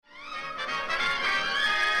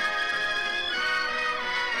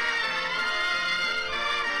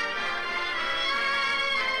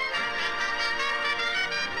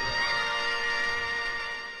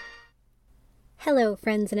Hello,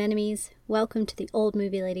 friends and enemies. Welcome to the Old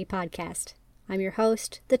Movie Lady podcast. I'm your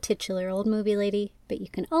host, the titular Old Movie Lady, but you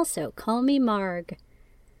can also call me Marg.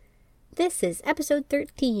 This is episode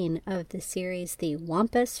 13 of the series The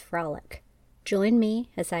Wampus Frolic. Join me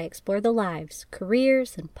as I explore the lives,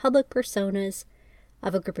 careers, and public personas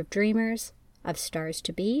of a group of dreamers, of stars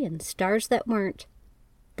to be and stars that weren't,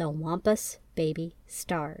 the Wampus Baby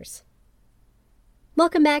Stars.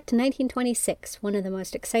 Welcome back to 1926, one of the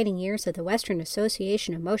most exciting years of the Western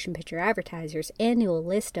Association of Motion Picture Advertisers' annual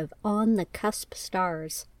list of on-the-cusp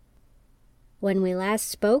stars. When we last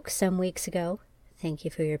spoke some weeks ago, thank you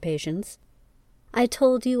for your patience, I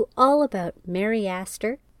told you all about Mary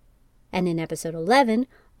Astor, and in episode 11,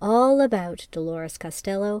 all about Dolores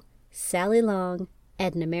Costello, Sally Long,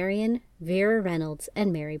 Edna Marion, Vera Reynolds,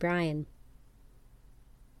 and Mary Bryan.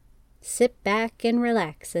 Sit back and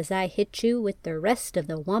relax as I hit you with the rest of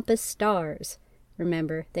the Wampus Stars.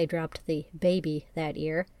 Remember, they dropped the baby that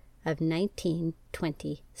year of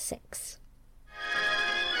 1926.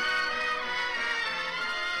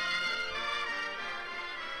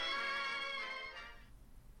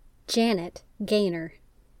 Janet Gaynor.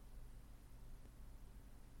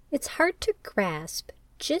 It's hard to grasp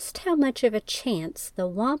just how much of a chance the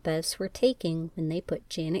Wampus were taking when they put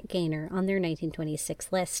Janet Gaynor on their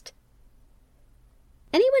 1926 list.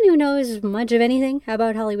 Anyone who knows much of anything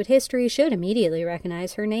about Hollywood history should immediately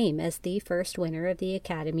recognize her name as the first winner of the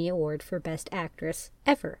Academy Award for Best Actress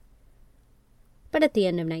ever. But at the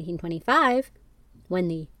end of 1925, when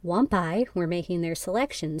the Wampi were making their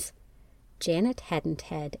selections, Janet hadn't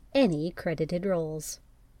had any credited roles.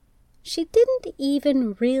 She didn't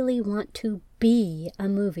even really want to be a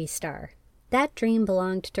movie star. That dream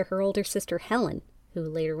belonged to her older sister Helen, who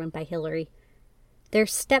later went by Hillary. Their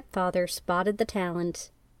stepfather spotted the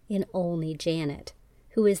talent in only Janet,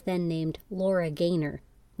 who was then named Laura Gaynor,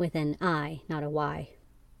 with an I, not a Y.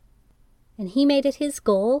 And he made it his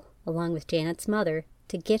goal, along with Janet's mother,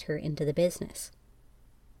 to get her into the business.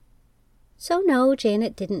 So no,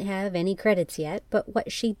 Janet didn't have any credits yet, but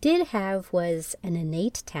what she did have was an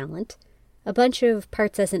innate talent, a bunch of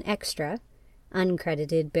parts as an extra,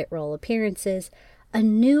 uncredited bit role appearances, a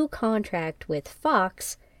new contract with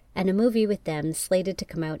Fox, and a movie with them slated to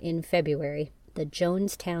come out in February, The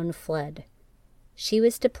Jonestown Flood. She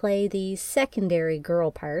was to play the secondary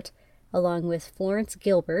girl part, along with Florence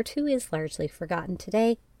Gilbert, who is largely forgotten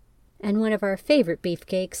today, and one of our favorite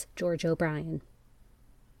beefcakes, George O'Brien.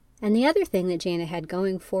 And the other thing that Janet had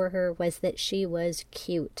going for her was that she was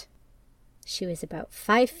cute. She was about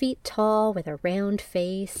 5 feet tall, with a round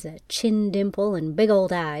face, a chin dimple, and big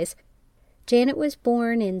old eyes. Janet was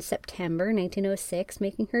born in September 1906,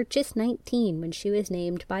 making her just 19 when she was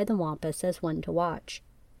named by the Wampus as one to watch.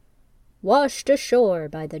 "Washed ashore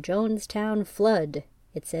by the Jonestown Flood,"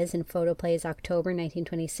 it says in Photoplay's October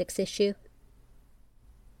 1926 issue.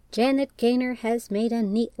 Janet Gaynor has made a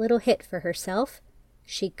neat little hit for herself.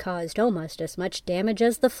 She caused almost as much damage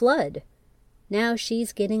as the flood. Now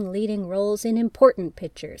she's getting leading roles in important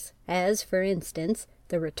pictures, as, for instance,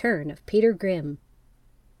 The Return of Peter Grimm.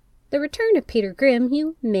 The Return of Peter Grimm,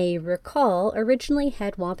 you may recall, originally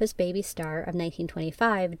had Wampus Baby star of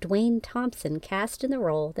 1925, Dwayne Thompson, cast in the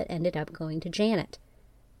role that ended up going to Janet.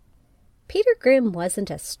 Peter Grimm wasn't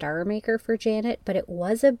a star maker for Janet, but it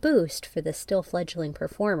was a boost for the still fledgling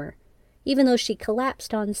performer, even though she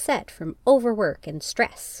collapsed on set from overwork and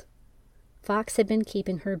stress. Fox had been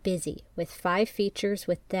keeping her busy, with 5 features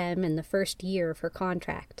with them in the first year of her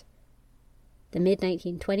contract. The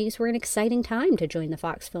mid-1920s were an exciting time to join the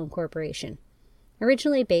Fox Film Corporation.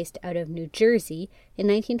 Originally based out of New Jersey, in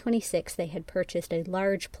 1926 they had purchased a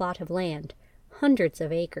large plot of land, hundreds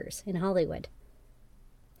of acres, in Hollywood.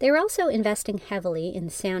 They were also investing heavily in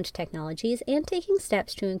sound technologies and taking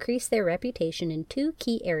steps to increase their reputation in 2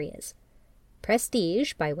 key areas: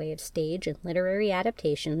 prestige, by way of stage and literary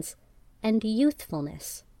adaptations, and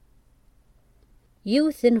youthfulness.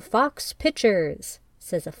 "Youth in Fox Pictures,"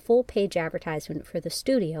 says a full-page advertisement for the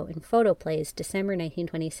studio in Photoplay's December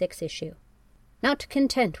 1926 issue. Not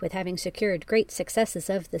content with having secured great successes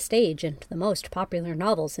of the stage and the most popular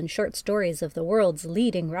novels and short stories of the world's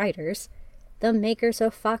leading writers, the makers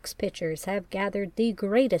of Fox Pictures have gathered the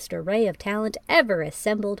greatest array of talent ever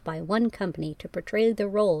assembled by one company to portray the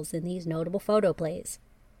roles in these notable photoplays.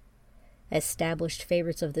 Established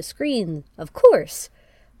favorites of the screen, of course,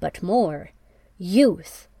 but more.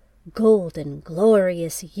 Youth, golden,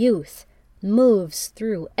 glorious youth, moves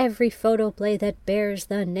through every photoplay that bears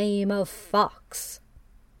the name of Fox.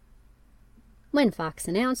 When Fox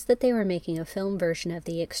announced that they were making a film version of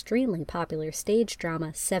the extremely popular stage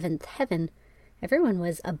drama Seventh Heaven, Everyone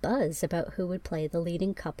was abuzz about who would play the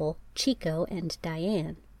leading couple, Chico and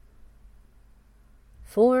Diane.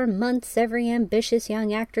 "For months every ambitious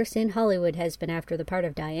young actress in Hollywood has been after the part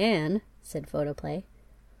of Diane," said Photoplay.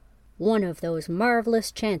 "One of those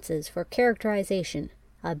marvelous chances for characterization,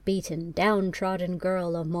 a beaten, downtrodden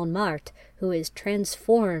girl of Montmartre who is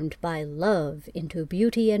transformed by love into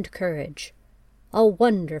beauty and courage. A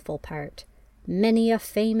wonderful part. Many a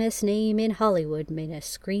famous name in Hollywood made a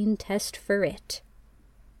screen test for it."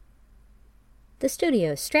 The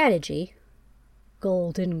studio's strategy,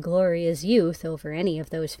 golden glorious youth over any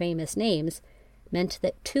of those famous names, meant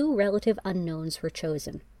that two relative unknowns were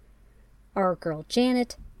chosen: our girl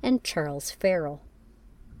Janet and Charles Farrell.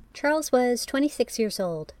 Charles was 26 years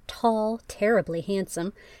old, tall, terribly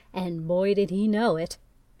handsome, and boy did he know it,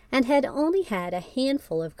 and had only had a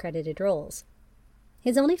handful of credited roles.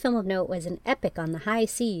 His only film of note was an epic on the high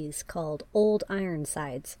seas called Old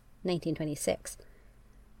Ironsides, 1926.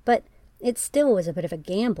 But it still was a bit of a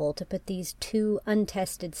gamble to put these two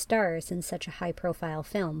untested stars in such a high-profile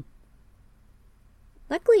film.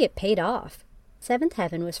 Luckily, it paid off. Seventh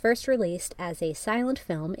Heaven was first released as a silent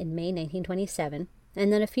film in May 1927,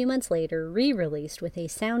 and then a few months later re-released with a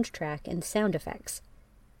soundtrack and sound effects.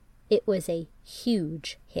 It was a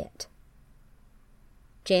huge hit.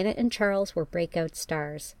 Janet and Charles were breakout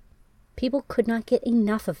stars. People could not get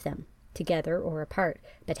enough of them, together or apart,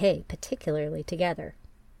 but hey, particularly together.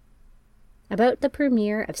 About the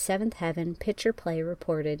premiere of Seventh Heaven, Picture Play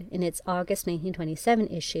reported in its August 1927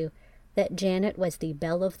 issue that Janet was the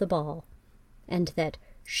belle of the ball, and that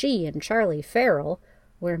she and Charlie Farrell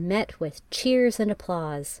were met with cheers and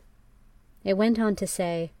applause. It went on to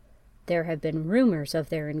say, "There have been rumors of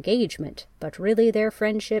their engagement, but really their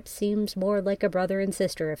friendship seems more like a brother and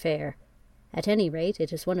sister affair. At any rate,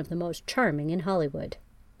 it is one of the most charming in Hollywood."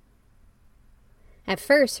 At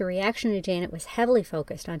first, the reaction to Janet was heavily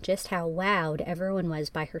focused on just how wowed everyone was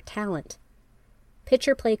by her talent.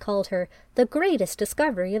 Picture Play called her the greatest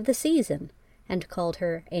discovery of the season, and called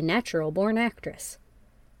her a natural-born actress.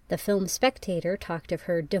 The film Spectator talked of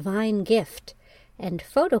her divine gift, and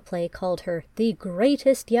Photoplay called her the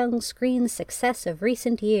greatest young screen success of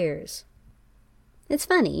recent years. It's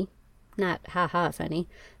funny, not ha-ha funny,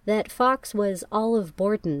 that Fox was Olive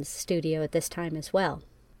Borden's studio at this time as well.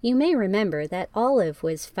 You may remember that Olive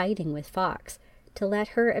was fighting with Fox to let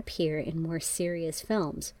her appear in more serious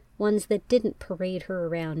films, ones that didn't parade her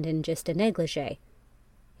around in just a negligee.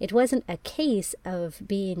 It wasn't a case of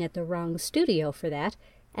being at the wrong studio for that,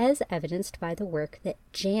 as evidenced by the work that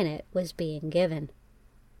Janet was being given.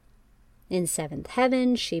 In Seventh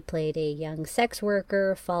Heaven, she played a young sex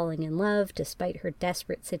worker falling in love despite her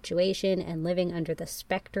desperate situation and living under the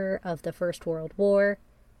specter of the First World War.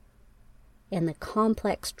 In the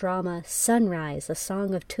complex drama Sunrise, A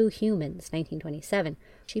Song of Two Humans, 1927,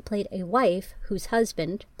 she played a wife whose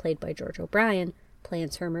husband, played by George O'Brien,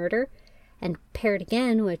 plans her murder, and paired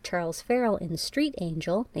again with Charles Farrell in Street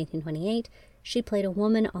Angel, 1928, she played a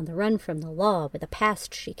woman on the run from the law with a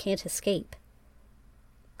past she can't escape.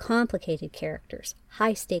 Complicated characters,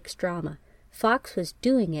 high-stakes drama. Fox was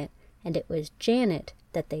doing it, and it was Janet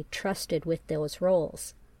that they trusted with those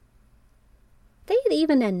roles. They had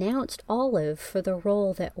even announced Olive for the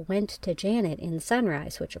role that went to Janet in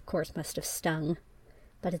Sunrise, which of course must have stung,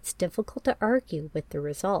 but it's difficult to argue with the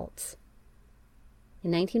results.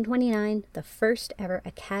 In 1929, the first ever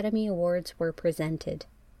Academy Awards were presented.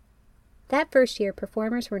 That first year,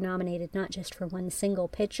 performers were nominated not just for one single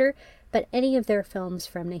picture, but any of their films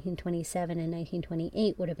from 1927 and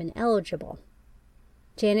 1928 would have been eligible.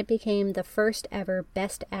 Janet became the first ever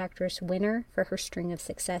Best Actress winner for her string of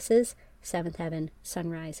successes, Seventh Heaven,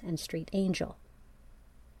 Sunrise, and Street Angel.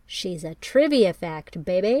 She's a trivia fact,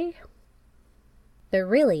 baby! But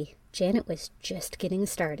really, Janet was just getting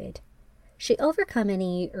started. She overcome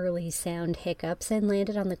any early sound hiccups and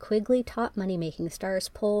landed on the Quigley Top Money-Making Stars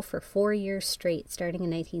poll for 4 years straight, starting in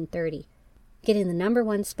 1930, getting the number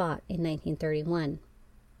 1 spot in 1931.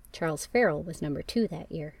 Charles Farrell was number 2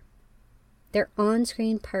 that year. Their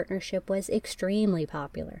on-screen partnership was extremely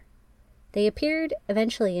popular. They appeared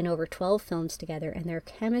eventually in over 12 films together, and their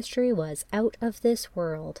chemistry was out of this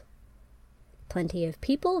world. Plenty of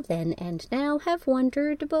people then and now have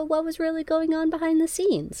wondered about what was really going on behind the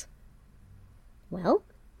scenes. Well,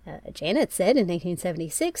 Janet said in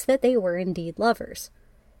 1976 that they were indeed lovers.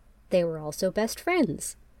 They were also best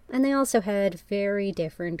friends, and they also had very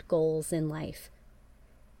different goals in life.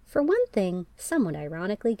 For one thing, somewhat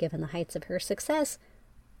ironically given the heights of her success,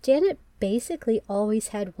 Janet basically always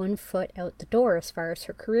had one foot out the door as far as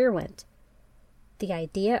her career went. The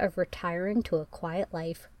idea of retiring to a quiet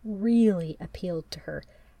life really appealed to her,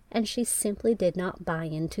 and she simply did not buy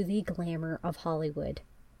into the glamour of Hollywood.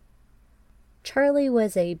 Charlie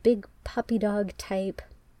was a big puppy dog type,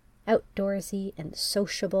 outdoorsy and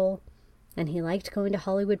sociable, and he liked going to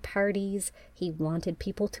Hollywood parties. He wanted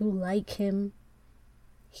people to like him.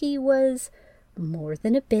 He was more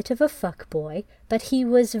than a bit of a fuckboy, but he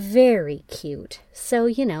was very cute, so,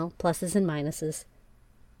 pluses and minuses.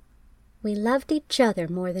 "We loved each other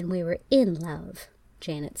more than we were in love,"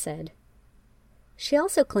 Janet said. She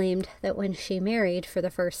also claimed that when she married for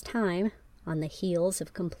the first time, on the heels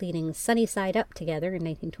of completing Sunny Side Up together in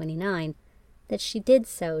 1929, that she did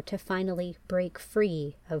so to finally break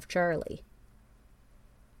free of Charlie.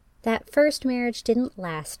 That first marriage didn't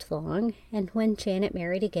last long, and when Janet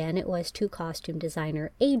married again, it was to costume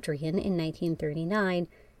designer Adrian in 1939,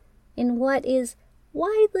 in what is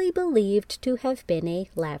widely believed to have been a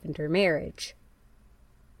lavender marriage.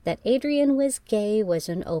 That Adrian was gay was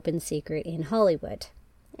an open secret in Hollywood,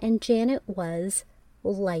 and Janet was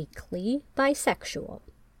likely bisexual.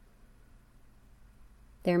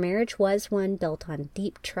 Their marriage was one built on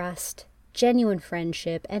deep trust, genuine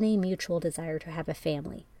friendship, and a mutual desire to have a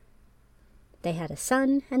family. They had a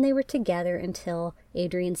son, and they were together until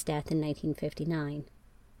Adrian's death in 1959.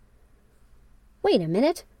 Wait a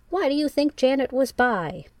minute, why do you think Janet was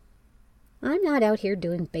bi? I'm not out here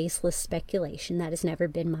doing baseless speculation. That has never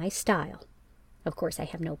been my style. Of course, I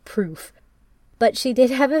have no proof. But she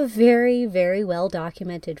did have a very, very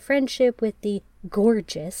well-documented friendship with the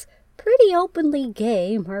gorgeous, pretty openly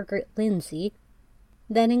gay Margaret Lindsay,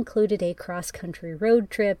 that included a cross-country road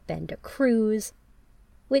trip and a cruise,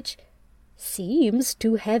 which seems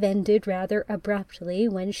to have ended rather abruptly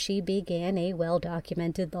when she began a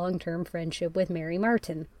well-documented long-term friendship with Mary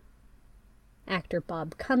Martin. Actor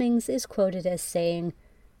Bob Cummings is quoted as saying,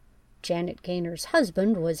 "Janet Gaynor's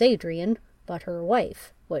husband was Adrian, but her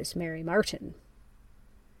wife was Mary Martin."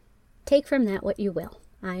 Take from that what you will.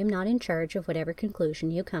 I am not in charge of whatever conclusion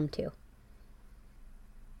you come to.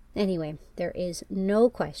 Anyway, there is no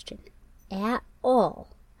question at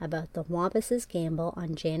all about the Wampus' gamble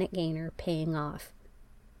on Janet Gaynor paying off.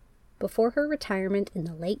 Before her retirement in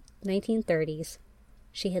the late 1930s,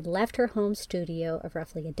 she had left her home studio of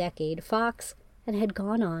roughly a decade, Fox, and had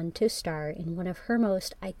gone on to star in one of her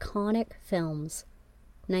most iconic films,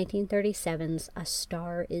 1937's A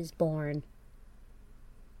Star is Born.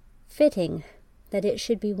 Fitting that it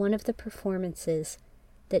should be one of the performances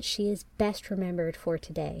that she is best remembered for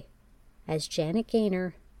today, as Janet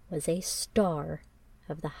Gaynor was a star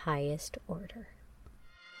of the highest order.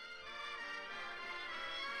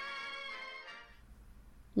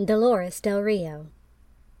 Dolores Del Rio.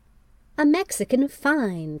 "A Mexican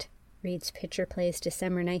Find," reads Picture Play's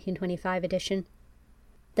December 1925 edition.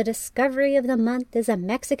 "The discovery of the month is a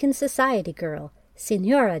Mexican society girl,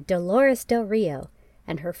 Senora Dolores Del Rio,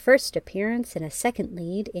 and her first appearance in a second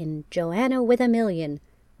lead in Joanna with a Million,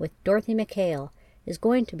 with Dorothy McHale, is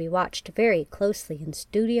going to be watched very closely in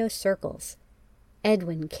studio circles.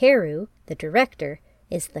 Edwin Carew, the director,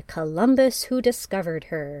 is the Columbus who discovered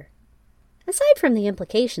her." Aside from the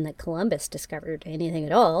implication that Columbus discovered anything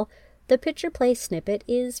at all, the Picture Play snippet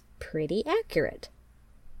is pretty accurate.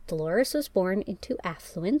 Dolores was born into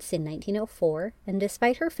affluence in 1904, and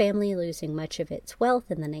despite her family losing much of its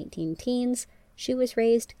wealth in the 19-teens, she was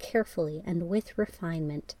raised carefully and with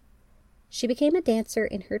refinement. She became a dancer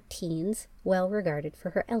in her teens, well regarded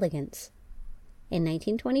for her elegance. In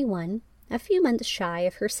 1921, a few months shy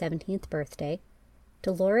of her 17th birthday,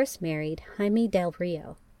 Dolores married Jaime Del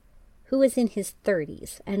Rio, who was in his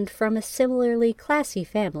 30s and from a similarly classy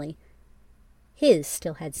family. His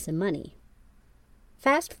still had some money.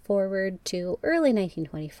 Fast forward to early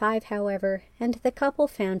 1925, however, and the couple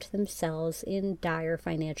found themselves in dire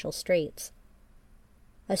financial straits.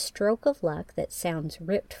 A stroke of luck that sounds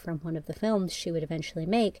ripped from one of the films she would eventually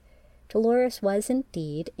make, Dolores was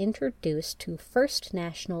indeed introduced to First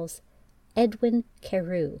National's Edwin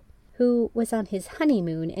Carew, who was on his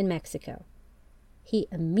honeymoon in Mexico. He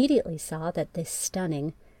immediately saw that this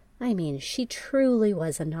stunning, she truly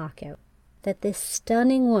was a knockout, that this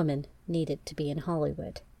stunning woman needed to be in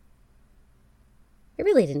Hollywood. It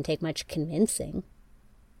really didn't take much convincing.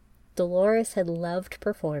 Dolores had loved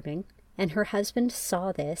performing, and her husband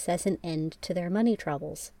saw this as an end to their money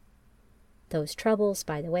troubles. Those troubles,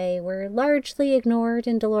 by the way, were largely ignored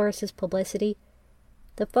in Dolores's publicity.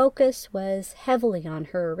 The focus was heavily on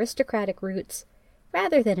her aristocratic roots,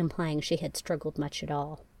 rather than implying she had struggled much at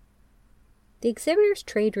all. The Exhibitor's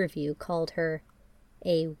Trade Review called her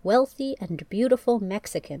a wealthy and beautiful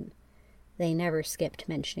Mexican. They never skipped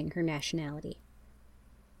mentioning her nationality.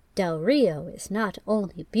 "Del Rio is not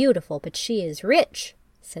only beautiful, but she is rich,"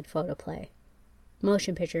 said Photoplay.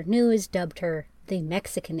 Motion Picture News dubbed her the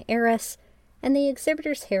Mexican heiress, and the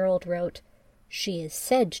Exhibitor's Herald wrote, "She is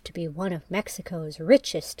said to be one of Mexico's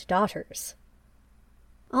richest daughters."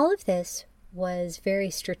 All of this was very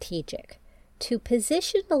strategic, to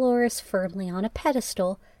position Dolores firmly on a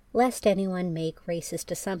pedestal, lest anyone make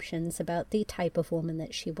racist assumptions about the type of woman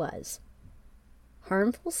that she was.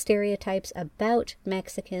 Harmful stereotypes about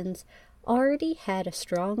Mexicans already had a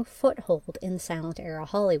strong foothold in silent-era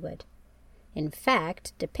Hollywood. In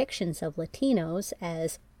fact, depictions of Latinos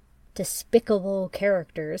as despicable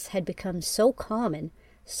characters had become so common,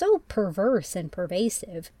 so perverse and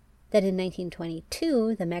pervasive, that in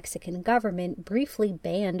 1922 the Mexican government briefly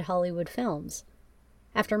banned Hollywood films.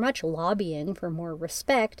 After much lobbying for more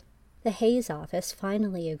respect, the Hays office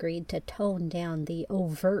finally agreed to tone down the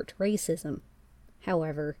overt racism.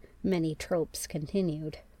 However, many tropes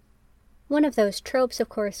continued. One of those tropes, of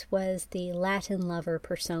course, was the Latin lover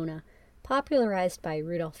persona, popularized by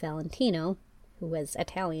Rudolph Valentino, who was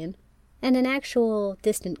Italian, and an actual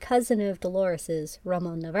distant cousin of Dolores's,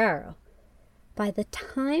 Ramon Navarro. By the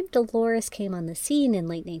time Dolores came on the scene in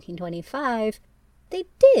late 1925, they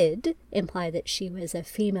did imply that she was a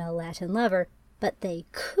female Latin lover, but they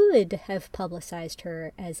could have publicized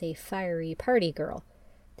her as a fiery party girl.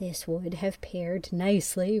 This would have paired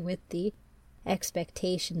nicely with the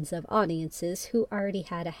expectations of audiences who already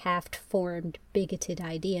had a half-formed, bigoted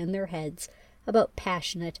idea in their heads about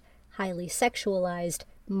passionate, highly sexualized,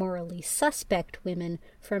 morally suspect women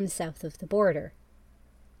from south of the border.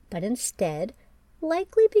 But instead,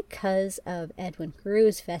 likely because of Edwin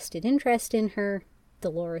Carou's vested interest in her,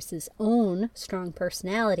 Dolores's own strong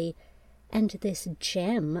personality, and this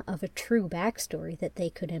gem of a true backstory that they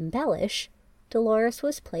could embellish, Dolores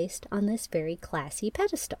was placed on this very classy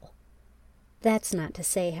pedestal. That's not to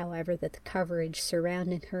say, however, that the coverage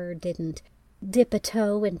surrounding her didn't dip a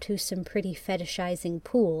toe into some pretty fetishizing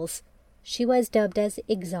pools. She was dubbed as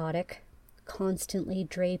exotic, constantly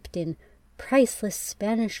draped in priceless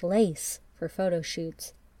Spanish lace for photo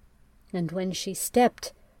shoots. And when she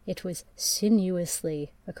stepped, it was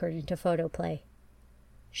sinuously, according to Photoplay.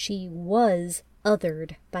 She was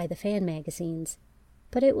othered by the fan magazines,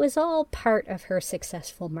 but it was all part of her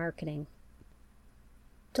successful marketing.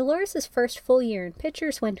 Dolores' first full year in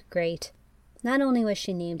pictures went great. Not only was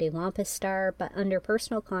she named a Wampus star, but under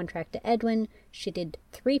personal contract to Edwin, she did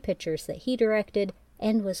 3 pictures that he directed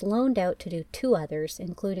and was loaned out to do 2 others,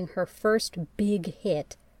 including her first big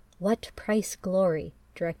hit, What Price Glory,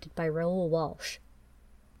 directed by Raoul Walsh.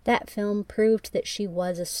 That film proved that she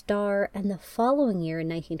was a star, and the following year, in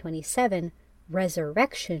 1927,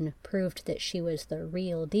 Resurrection proved that she was the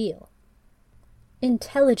real deal.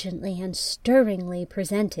 Intelligently and stirringly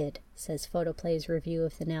presented, says Photoplay's review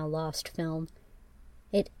of the now lost film.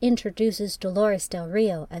 It introduces Dolores Del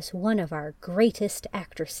Rio as one of our greatest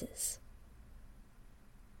actresses.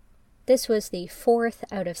 This was the 4th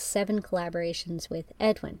out of 7 collaborations with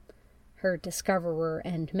Edwin, her discoverer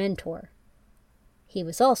and mentor. He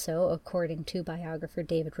was also, according to biographer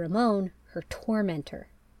David Ramone, her tormentor.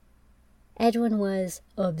 Edwin was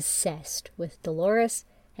obsessed with Dolores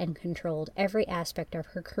and controlled every aspect of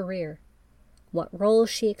her career. What roles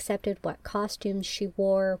she accepted, what costumes she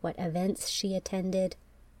wore, what events she attended.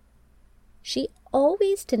 She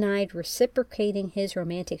always denied reciprocating his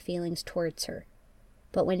romantic feelings towards her.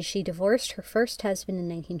 But when she divorced her first husband in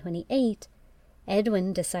 1928,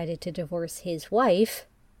 Edwin decided to divorce his wife,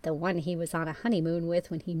 the one he was on a honeymoon with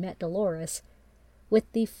when he met Dolores,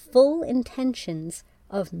 with the full intentions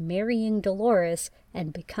of marrying Dolores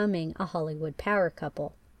and becoming a Hollywood power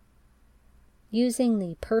couple. Using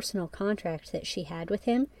the personal contract that she had with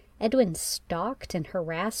him, Edwin stalked and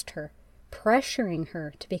harassed her, pressuring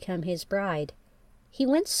her to become his bride. He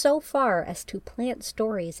went so far as to plant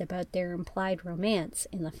stories about their implied romance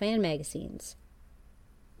in the fan magazines.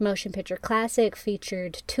 Motion Picture Classic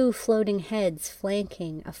featured 2 floating heads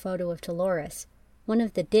flanking a photo of Dolores, one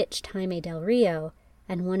of the ditched Jaime Del Rio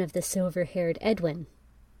and one of the silver-haired Edwin.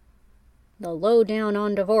 The lowdown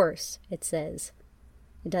on divorce, it says.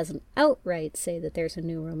 It doesn't outright say that there's a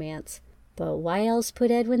new romance, but why else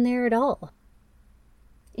put Edwin there at all?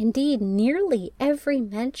 Indeed, nearly every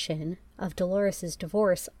mention of Dolores's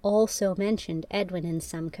divorce also mentioned Edwin in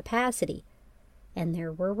some capacity, and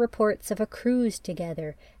there were reports of a cruise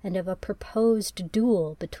together and of a proposed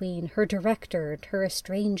duel between her director and her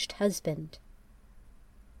estranged husband.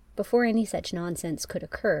 Before any such nonsense could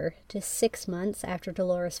occur, just 6 months after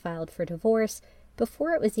Dolores filed for divorce,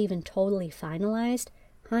 before it was even totally finalized,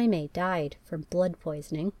 Jaime died from blood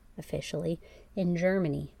poisoning, officially, in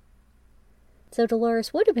Germany. So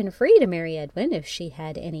Dolores would have been free to marry Edwin if she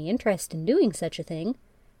had any interest in doing such a thing,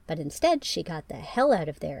 but instead she got the hell out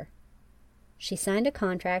of there. She signed a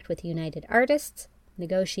contract with United Artists,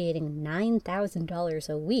 negotiating $9,000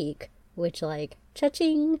 a week, which,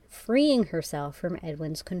 cha-ching, freeing herself from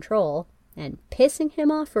Edwin's control and pissing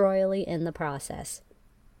him off royally in the process.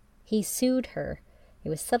 He sued her. It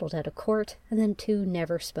was settled out of court, and then two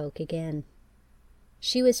never spoke again.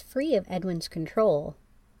 She was free of Edwin's control,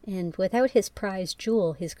 and without his prized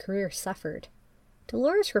jewel, his career suffered.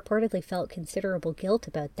 Dolores reportedly felt considerable guilt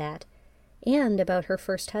about that, and about her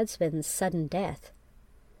first husband's sudden death.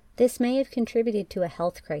 This may have contributed to a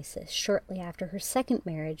health crisis shortly after her second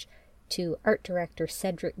marriage to art director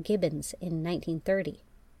Cedric Gibbons in 1930.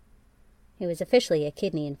 It was officially a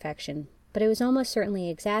kidney infection, but it was almost certainly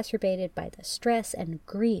exacerbated by the stress and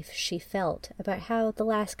grief she felt about how the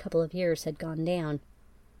last couple of years had gone down.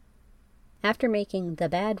 After making The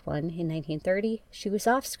Bad One in 1930, she was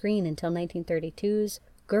off-screen until 1932's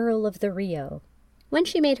Girl of the Rio. When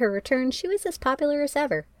she made her return, she was as popular as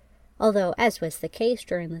ever, although, as was the case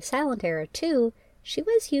during the silent era too, she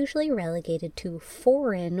was usually relegated to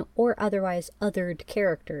foreign or otherwise othered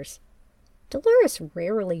characters. Dolores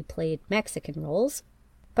rarely played Mexican roles,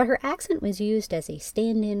 but her accent was used as a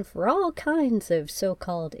stand-in for all kinds of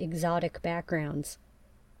so-called exotic backgrounds.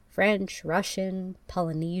 French, Russian,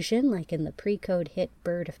 Polynesian, like in the pre-code hit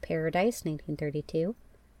Bird of Paradise, 1932.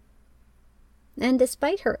 And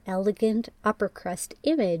despite her elegant, upper-crust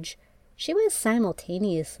image, she was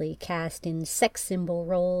simultaneously cast in sex symbol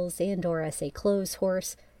roles and/or as a clothes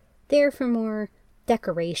horse, there for more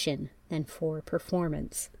decoration than for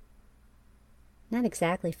performance. Not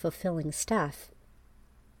exactly fulfilling stuff.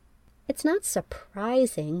 It's not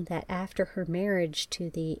surprising that after her marriage to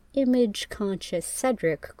the image-conscious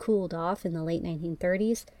Cedric cooled off in the late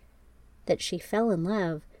 1930s, that she fell in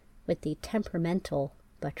love with the temperamental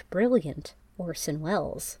but brilliant Orson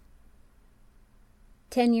Welles.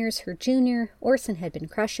 10 years her junior, Orson had been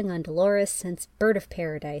crushing on Dolores since Bird of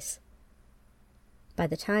Paradise. By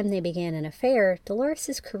the time they began an affair,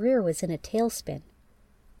 Dolores' career was in a tailspin.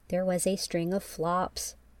 There was a string of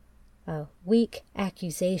flops, a weak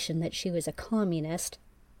accusation that she was a communist,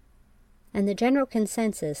 and the general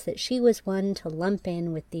consensus that she was one to lump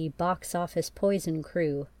in with the box office poison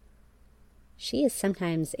crew. She is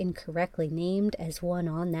sometimes incorrectly named as one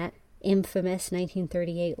on that infamous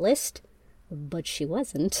 1938 list, but she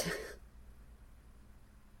wasn't.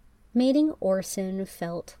 Meeting Orson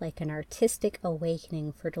felt like an artistic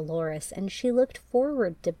awakening for Dolores, and she looked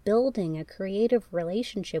forward to building a creative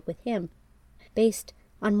relationship with him, based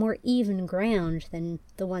on more even ground than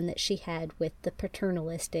the one that she had with the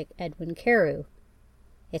paternalistic Edwin Carew.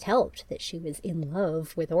 It helped that she was in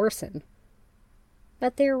love with Orson.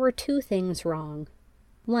 But there were two things wrong.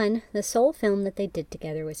 One, the sole film that they did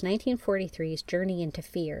together was 1943's Journey into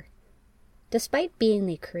Fear. Despite being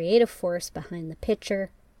the creative force behind the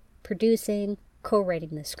picture, producing, co-writing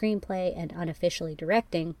the screenplay, and unofficially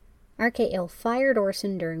directing, RKO fired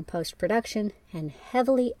Orson during post-production and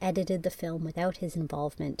heavily edited the film without his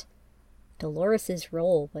involvement. Dolores'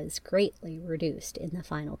 role was greatly reduced in the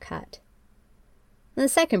final cut. The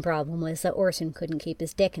second problem was that Orson couldn't keep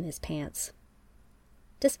his dick in his pants.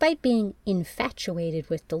 Despite being infatuated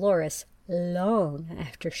with Dolores long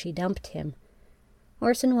after she dumped him,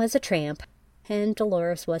 Orson was a tramp, and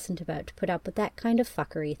Dolores wasn't about to put up with that kind of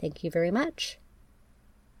fuckery, thank you very much.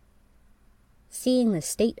 Seeing the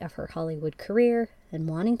state of her Hollywood career and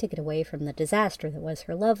wanting to get away from the disaster that was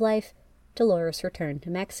her love life, Dolores returned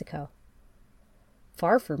to Mexico.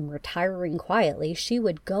 Far from retiring quietly, she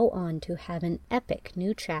would go on to have an epic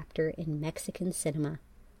new chapter in Mexican cinema.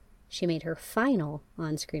 She made her final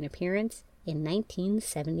on-screen appearance in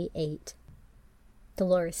 1978.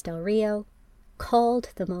 Dolores Del Rio,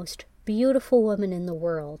 called the most beautiful woman in the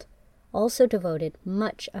world, also devoted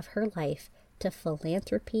much of her life to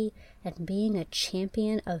philanthropy and being a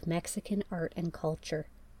champion of Mexican art and culture.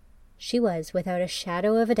 She was, without a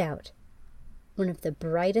shadow of a doubt, one of the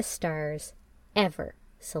brightest stars ever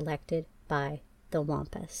selected by the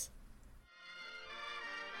Wampas.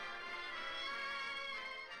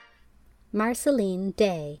 Marceline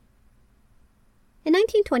Day. In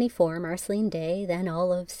 1924, Marceline Day, then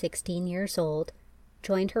all of 16 years old,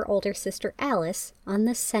 joined her older sister Alice on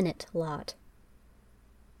the Senate lot.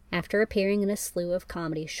 After appearing in a slew of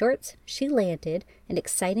comedy shorts, she landed an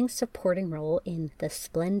exciting supporting role in The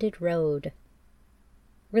Splendid Road.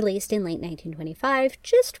 Released in late 1925,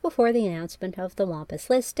 just before the announcement of the Wampas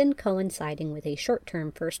list and coinciding with a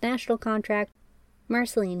short-term First National contract,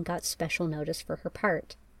 Marceline got special notice for her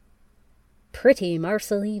part. Pretty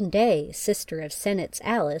Marceline Day, sister of Senate's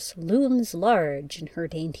Alice, looms large in her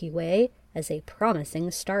dainty way as a promising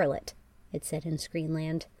starlet. it said in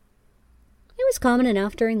Screenland. It was common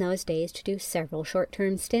enough during those days to do several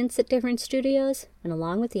short-term stints at different studios, and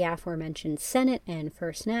along with the aforementioned Senate and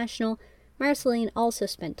First National, Marceline also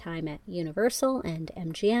spent time at Universal and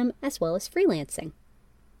MGM, as well as freelancing.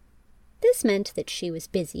 This meant that she was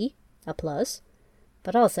busy, a plus,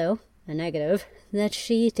 but also, a negative, that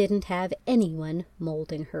she didn't have anyone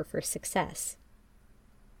molding her for success.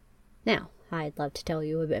 Now, I'd love to tell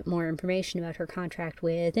you a bit more information about her contract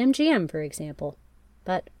with MGM, for example,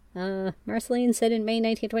 but Marceline said in May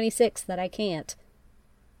 1926 that I can't.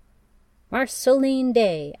 Marceline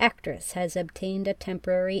Day, actress, has obtained a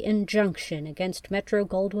temporary injunction against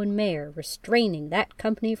Metro-Goldwyn-Mayer, restraining that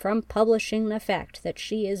company from publishing the fact that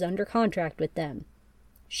she is under contract with them.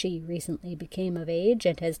 She recently became of age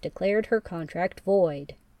and has declared her contract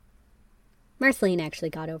void. Marceline actually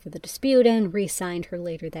got over the dispute and re-signed her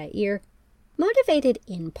later that year, motivated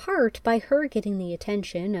in part by her getting the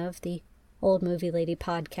attention of the Old Movie Lady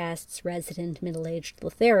podcast's resident middle-aged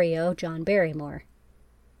Lothario, John Barrymore.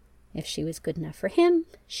 If she was good enough for him,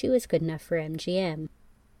 she was good enough for MGM.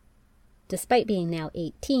 Despite being now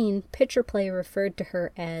 18, Picture Play referred to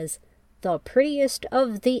her as the prettiest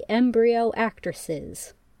of the embryo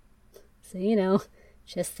actresses. So,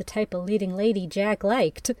 just the type of leading lady Jack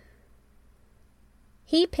liked.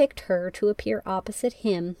 He picked her to appear opposite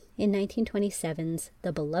him in 1927's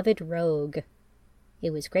The Beloved Rogue.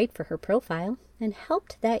 It was great for her profile, and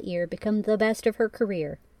helped that year become the best of her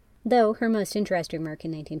career, though her most interesting work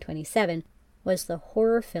in 1927 was the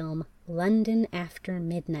horror film London After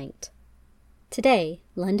Midnight. Today,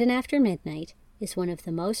 London After Midnight is one of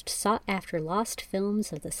the most sought-after lost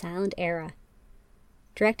films of the silent era.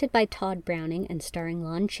 Directed by Todd Browning and starring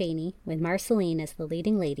Lon Chaney, with Marceline as the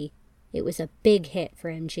leading lady, it was a big hit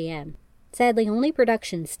for MGM. Sadly, only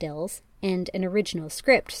production stills and an original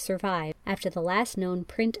script survived after the last known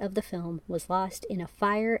print of the film was lost in a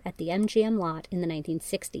fire at the MGM lot in the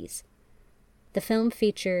 1960s. The film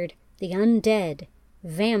featured the undead,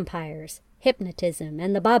 vampires, hypnotism,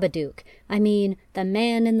 and the Babadook. The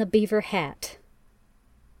man in the beaver hat.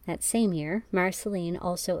 That same year, Marceline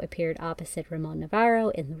also appeared opposite Ramon Navarro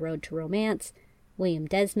in The Road to Romance, William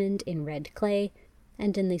Desmond in Red Clay,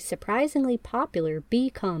 and in the surprisingly popular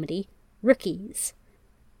B-comedy Rookies.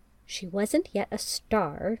 She wasn't yet a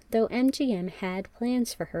star, though MGM had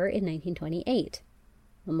plans for her in 1928,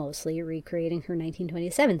 mostly recreating her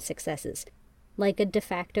 1927 successes, like a de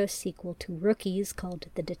facto sequel to Rookies called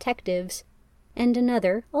The Detectives, and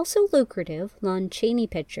another, also lucrative, Lon Chaney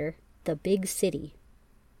picture, The Big City.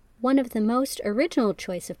 One of the most original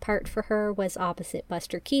choice of part for her was opposite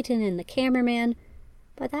Buster Keaton in The Cameraman,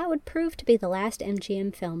 but that would prove to be the last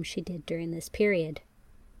MGM film she did during this period.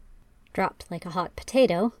 Dropped like a hot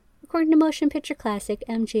potato, according to Motion Picture Classic,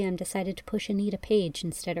 MGM decided to push Anita Page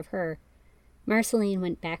instead of her. Marceline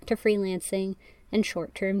went back to freelancing and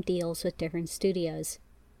short-term deals with different studios.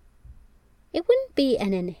 It wouldn't be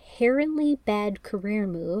an inherently bad career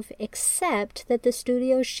move, except that the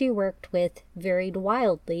studios she worked with varied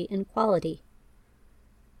wildly in quality.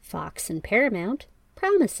 Fox and Paramount,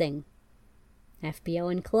 promising.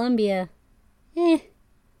 FBO and Columbia,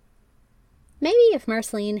 Maybe if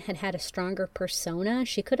Marceline had had a stronger persona,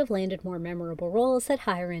 she could have landed more memorable roles at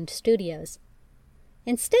higher-end studios.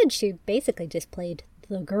 Instead, she basically just played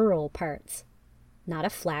the girl parts. Not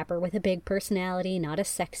a flapper with a big personality, not a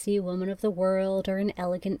sexy woman of the world, or an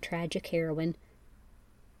elegant tragic heroine.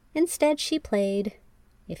 Instead, she played,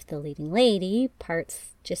 if the leading lady,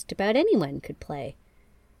 parts just about anyone could play.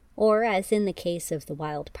 Or, as in the case of The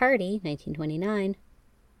Wild Party, 1929,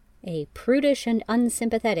 a prudish and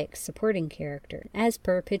unsympathetic supporting character, as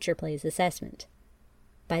per Picture Play's assessment.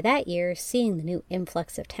 By that year, seeing the new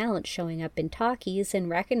influx of talent showing up in talkies and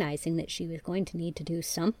recognizing that she was going to need to do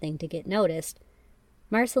something to get noticed,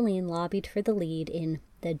 Marceline lobbied for the lead in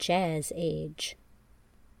The Jazz Age.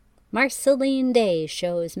 Marceline Day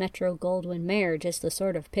shows Metro-Goldwyn-Mayer just the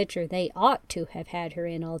sort of picture they ought to have had her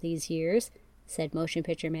in all these years, said Motion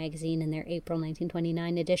Picture Magazine in their April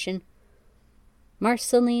 1929 edition.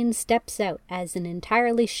 Marceline steps out as an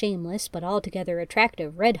entirely shameless but altogether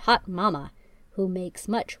attractive red-hot mama who makes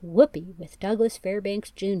much whoopee with Douglas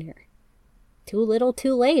Fairbanks Jr. Too little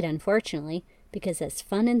too late, unfortunately, because as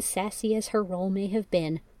fun and sassy as her role may have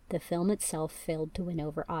been, the film itself failed to win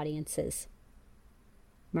over audiences.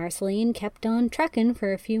 Marceline kept on truckin'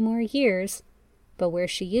 for a few more years, but where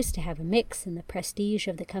she used to have a mix in the prestige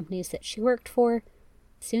of the companies that she worked for,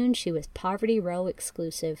 soon she was Poverty Row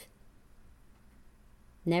exclusive.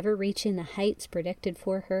 Never reaching the heights predicted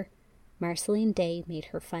for her, Marceline Day made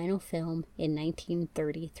her final film in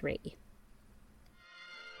 1933.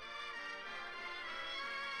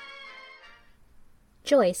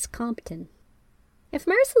 Joyce Compton. If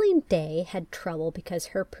Marceline Day had trouble because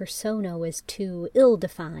her persona was too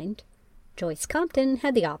ill-defined, Joyce Compton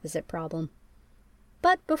had the opposite problem.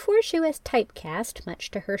 But before she was typecast, much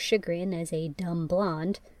to her chagrin, as a dumb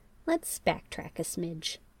blonde, let's backtrack a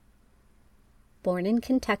smidge. Born in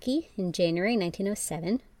Kentucky in January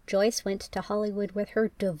 1907, Joyce went to Hollywood with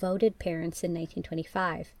her devoted parents in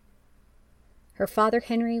 1925. Her father,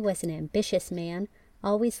 Henry, was an ambitious man,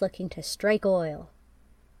 always looking to strike oil.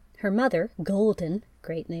 Her mother, Golden,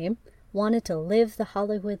 great name, wanted to live the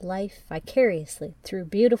Hollywood life vicariously through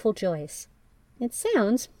beautiful Joyce. It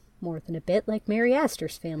sounds more than a bit like Mary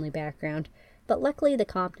Astor's family background, but luckily the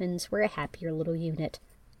Comptons were a happier little unit.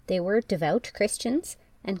 They were devout Christians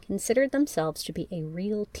and considered themselves to be a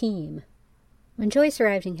real team. When Joyce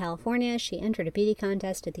arrived in California, she entered a beauty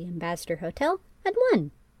contest at the Ambassador Hotel and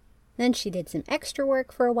won. Then she did some extra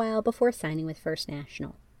work for a while before signing with First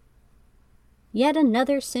National. Yet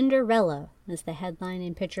Another Cinderella was the headline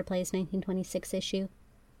in Picture Play's 1926 issue.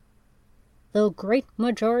 Though great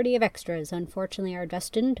majority of extras unfortunately are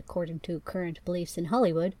destined, according to current beliefs in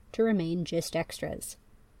Hollywood, to remain just extras.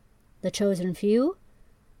 The chosen few?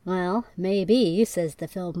 Well, maybe, says the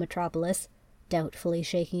film Metropolis, doubtfully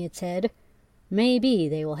shaking its head. Maybe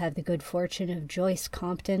they will have the good fortune of Joyce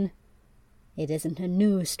Compton. It isn't a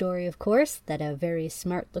news story, of course, that a very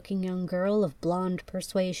smart-looking young girl of blonde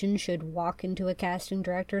persuasion should walk into a casting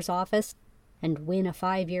director's office and win a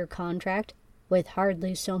 5-year contract with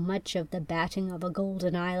hardly so much of the batting of a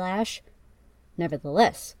golden eyelash.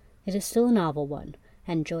 Nevertheless, it is still a novel one,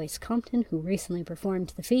 and Joyce Compton, who recently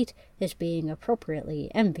performed the feat, is being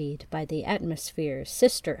appropriately envied by the Atmosphere's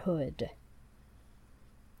sisterhood.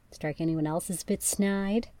 Strike anyone else as a bit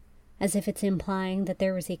snide? As if it's implying that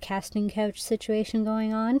there was a casting couch situation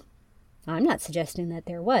going on? I'm not suggesting that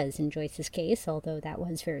there was in Joyce's case, although that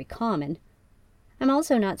was very common. I'm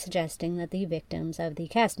also not suggesting that the victims of the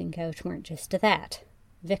casting couch weren't just that,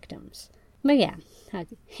 victims. But yeah, a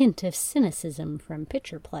hint of cynicism from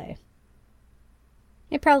Picture Play.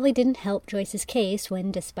 It probably didn't help Joyce's case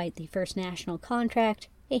when, despite the First National contract,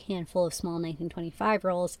 a handful of small 1925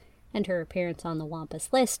 roles, and her appearance on the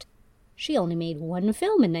Wampus list, she only made one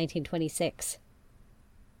film in 1926.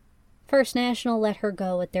 First National let her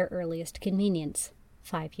go at their earliest convenience.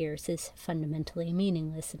 5 years is fundamentally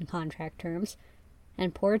meaningless in contract terms,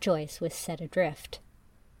 and poor Joyce was set adrift.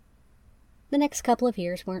 The next couple of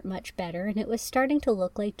years weren't much better, and it was starting to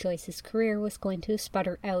look like Joyce's career was going to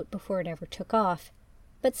sputter out before it ever took off.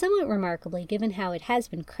 But somewhat remarkably, given how it has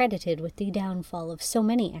been credited with the downfall of so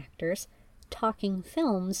many actors, Talking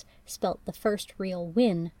Films spelt the first real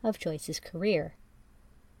win of Joyce's career.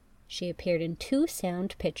 She appeared in 2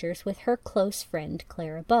 sound pictures with her close friend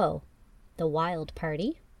Clara Bow, The Wild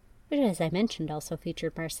Party, which as I mentioned also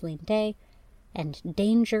featured Marceline Day, and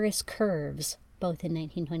Dangerous Curves, both in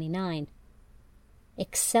 1929.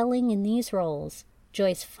 Excelling in these roles,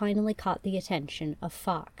 Joyce finally caught the attention of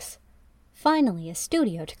Fox. Finally a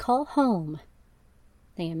studio to call home.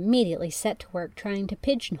 They immediately set to work trying to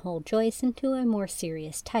pigeonhole Joyce into a more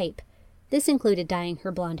serious type. This included dyeing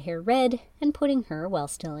her blonde hair red and putting her, while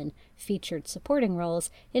still in featured supporting roles,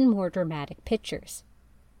 in more dramatic pictures.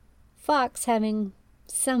 Fox, having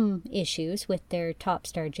some issues with their top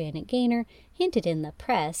star Janet Gaynor, hinted in the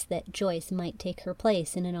press that Joyce might take her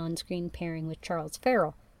place in an on-screen pairing with Charles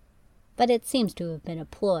Farrell. But it seems to have been a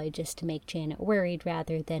ploy just to make Janet worried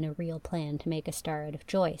rather than a real plan to make a star out of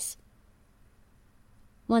Joyce.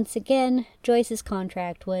 Once again, Joyce's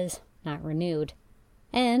contract was not renewed.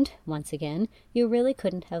 And, once again, you really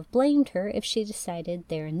couldn't have blamed her if she decided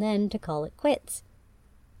there and then to call it quits.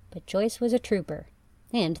 But Joyce was a trooper,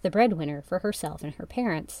 and the breadwinner for herself and her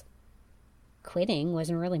parents. Quitting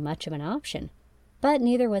wasn't really much of an option, but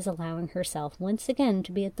neither was allowing herself once again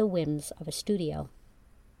to be at the whims of a studio.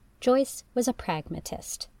 Joyce was a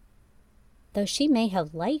pragmatist. Though she may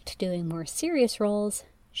have liked doing more serious roles,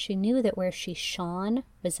 she knew that where she shone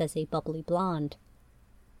was as a bubbly blonde.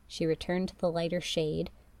 She returned to the lighter shade,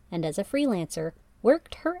 and as a freelancer,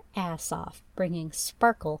 worked her ass off, bringing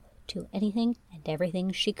sparkle to anything and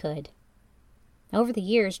everything she could. Over the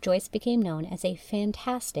years, Joyce became known as a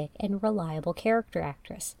fantastic and reliable character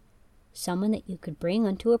actress, someone that you could bring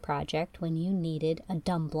onto a project when you needed a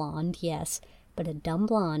dumb blonde, yes, but a dumb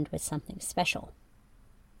blonde with something special.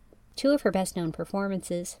 2 of her best-known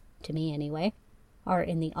performances, to me anyway, are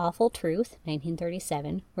in The Awful Truth,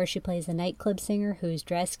 1937, where she plays a nightclub singer whose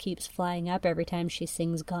dress keeps flying up every time she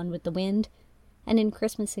sings Gone with the Wind, and in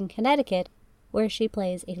Christmas in Connecticut, where she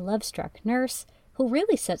plays a love-struck nurse who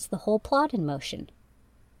really sets the whole plot in motion.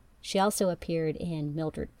 She also appeared in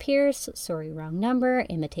Mildred Pierce, Sorry Wrong Number,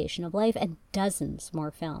 Imitation of Life, and dozens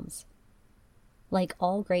more films. Like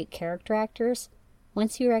all great character actors,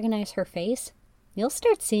 once you recognize her face, you'll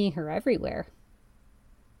start seeing her everywhere.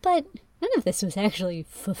 But none of this was actually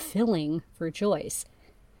fulfilling for Joyce.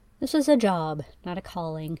 This was a job, not a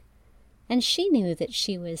calling, and she knew that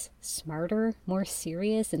she was smarter, more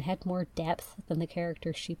serious, and had more depth than the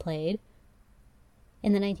characters she played.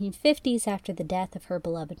 In the 1950s, after the death of her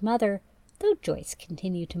beloved mother, though Joyce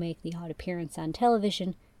continued to make the odd appearance on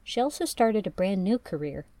television, she also started a brand new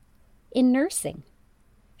career in nursing.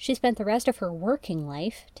 She spent the rest of her working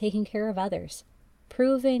life taking care of others,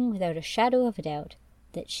 proving without a shadow of a doubt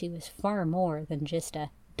that she was far more than just a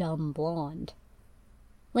dumb blonde.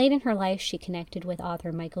 Late in her life, she connected with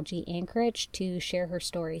author Michael G. Anchorage to share her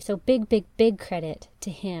story, so big credit to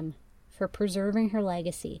him for preserving her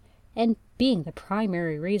legacy and being the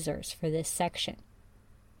primary resource for this section.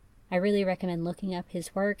 I really recommend looking up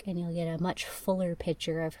his work, and you'll get a much fuller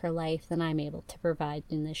picture of her life than I'm able to provide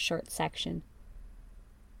in this short section.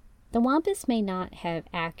 The Wampas may not have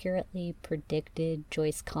accurately predicted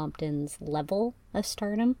Joyce Compton's level of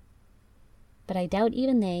stardom, but I doubt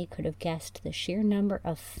even they could have guessed the sheer number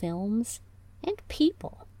of films and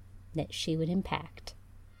people that she would impact.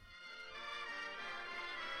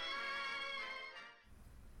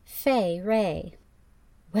 Fay Wray.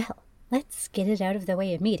 Well, let's get it out of the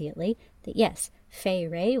way immediately that yes, Fay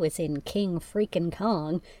Wray was in King Freakin'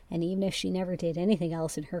 Kong, and even if she never did anything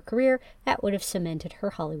else in her career, that would have cemented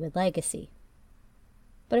her Hollywood legacy.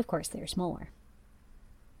 But of course there's more.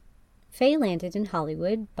 Fay landed in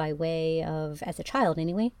Hollywood by way of, as a child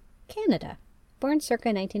anyway, Canada. Born circa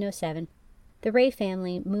 1907, the Wray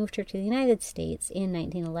family moved her to the United States in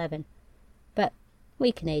 1911. But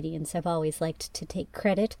we Canadians have always liked to take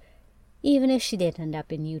credit, even if she did end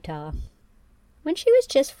up in Utah. When she was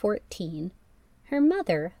just 14, her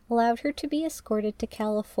mother allowed her to be escorted to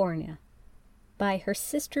California by her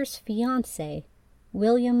sister's fiancé,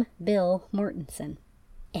 William Bill Mortensen.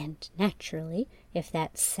 And naturally, if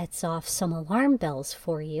that sets off some alarm bells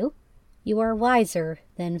for you, you are wiser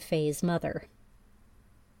than Fay's mother.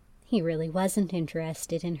 He really wasn't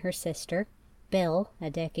interested in her sister. Bill, a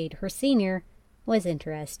decade her senior, was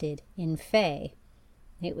interested in Fay.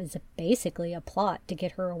 It was basically a plot to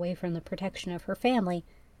get her away from the protection of her family,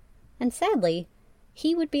 and sadly,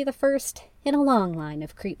 he would be the first in a long line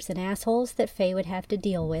of creeps and assholes that Fay would have to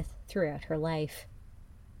deal with throughout her life.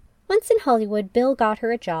 Once in Hollywood, Bill got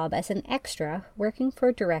her a job as an extra working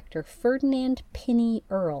for director Ferdinand Pinney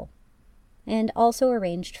Earle, and also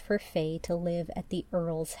arranged for Fay to live at the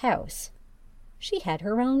Earle's house. She had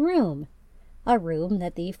her own room, a room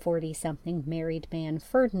that the 40-something married man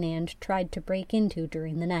Ferdinand tried to break into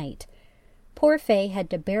during the night. Poor Fay had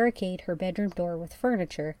to barricade her bedroom door with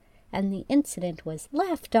furniture, and the incident was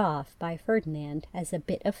laughed off by Ferdinand as a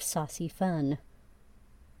bit of saucy fun.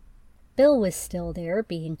 Bill was still there,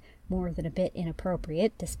 being more than a bit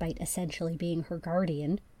inappropriate, despite essentially being her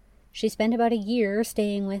guardian. She spent about a year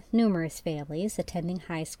staying with numerous families, attending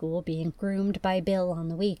high school, being groomed by Bill on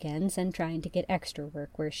the weekends, and trying to get extra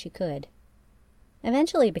work where she could.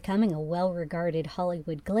 Eventually becoming a well-regarded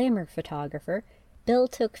Hollywood glamour photographer, Bill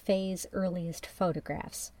took Fay's earliest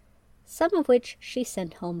photographs, some of which she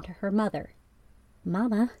sent home to her mother.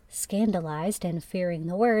 Mama, scandalized and fearing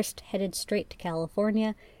the worst, headed straight to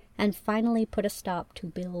California and finally put a stop to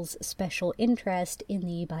Bill's special interest in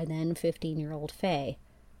the by then 15-year-old Fay.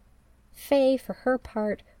 Fay, for her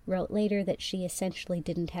part, wrote later that she essentially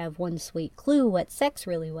didn't have one sweet clue what sex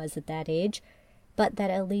really was at that age, but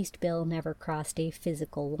that at least Bill never crossed a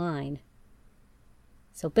physical line.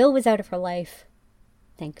 So Bill was out of her life,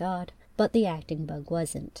 thank God, but the acting bug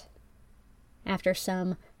wasn't. After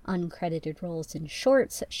some uncredited roles in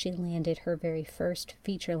shorts, she landed her very first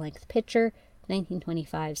feature-length picture,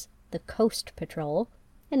 1925's The Coast Patrol,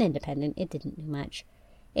 an independent, it didn't do much,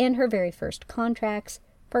 and her very first contracts,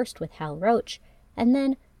 first with Hal Roach, and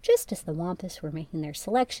then, just as the Wampas were making their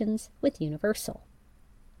selections, with Universal.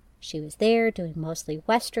 She was there doing mostly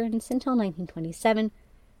westerns until 1927,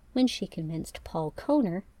 when she convinced Paul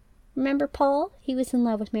Kohner, remember Paul? He was in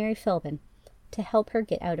love with Mary Philbin, to help her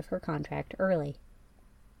get out of her contract early.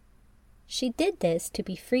 She did this to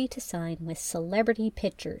be free to sign with Celebrity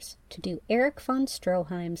Pictures to do Erich von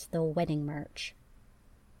Stroheim's The Wedding March.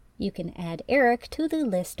 You can add Erich to the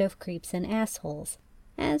list of creeps and assholes,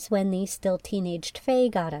 as when the still teenaged Fay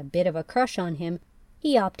got a bit of a crush on him,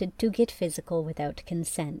 he opted to get physical without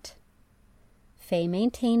consent. Fay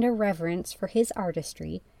maintained a reverence for his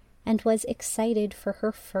artistry and was excited for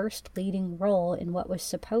her first leading role in what was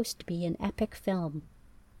supposed to be an epic film.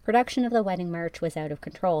 Production of The Wedding March was out of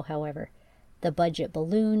control, however. The budget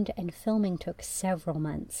ballooned and filming took several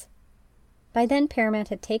months. By then, Paramount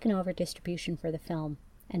had taken over distribution for the film,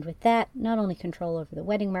 and with that, not only control over The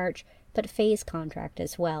Wedding March, but Faye's contract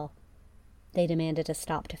as well. They demanded a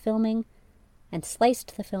stop to filming and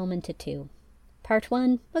sliced the film into two. Part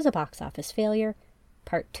 1 was a box office failure.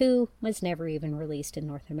 Part 2 was never even released in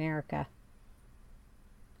North America.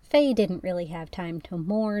 Faye didn't really have time to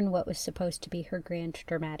mourn what was supposed to be her grand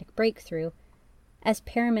dramatic breakthrough, as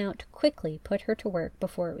Paramount quickly put her to work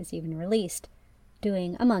before it was even released,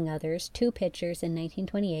 doing, among others, 2 pictures in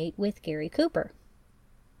 1928 with Gary Cooper.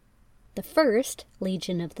 The first,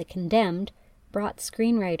 Legion of the Condemned, brought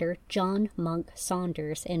screenwriter John Monk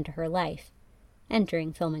Saunders into her life, and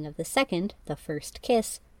during filming of the second, The First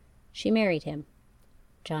Kiss, she married him.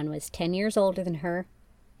 John was 10 years older than her,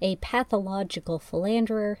 a pathological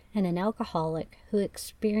philanderer and an alcoholic who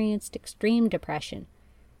experienced extreme depression,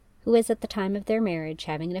 who was at the time of their marriage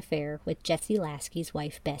having an affair with Jesse Lasky's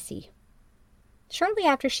wife Bessie. Shortly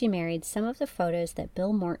after she married, some of the photos that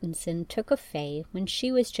Bill Mortensen took of Faye when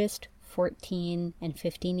she was just 14 and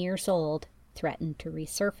 15 years old threatened to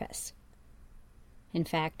resurface. In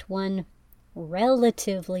fact, one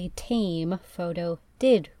relatively tame photo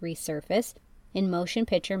did resurface in Motion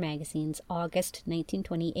Picture Magazine's August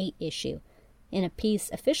 1928 issue, in a piece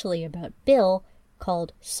officially about Bill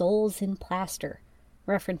called Souls in Plaster,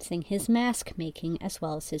 referencing his mask making as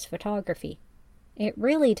well as his photography. It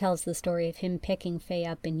really tells the story of him picking Faye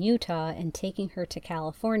up in Utah and taking her to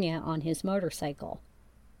California on his motorcycle.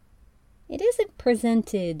 It isn't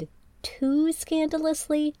presented too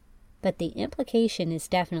scandalously, but the implication is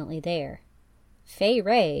definitely there. Fay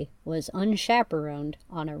Wray was unchaperoned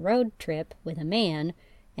on a road trip with a man,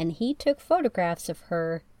 and he took photographs of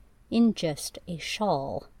her in just a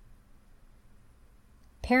shawl.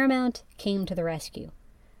 Paramount came to the rescue,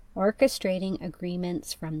 orchestrating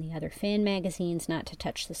agreements from the other fan magazines not to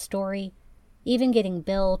touch the story, even getting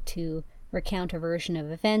Bill to recount a version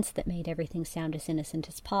of events that made everything sound as innocent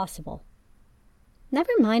as possible.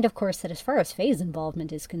 Never mind, of course, that as far as Faye's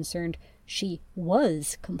involvement is concerned, she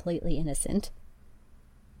was completely innocent.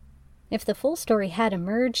 If the full story had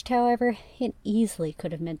emerged, however, it easily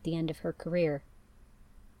could have meant the end of her career.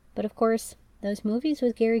 But of course, those movies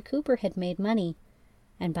with Gary Cooper had made money,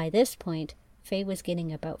 and by this point, Faye was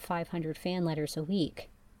getting about 500 fan letters a week.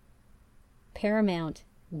 Paramount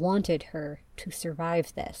wanted her to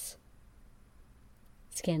survive this.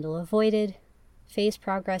 Scandal avoided, Faye's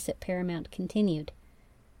progress at Paramount continued.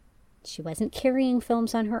 She wasn't carrying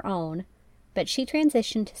films on her own, but she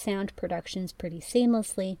transitioned to sound productions pretty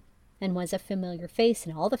seamlessly and was a familiar face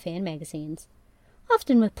in all the fan magazines,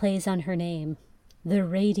 often with plays on her name. The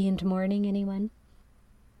Radiant Morning, anyone?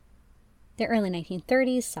 The early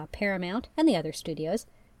 1930s saw Paramount and the other studios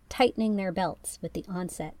tightening their belts with the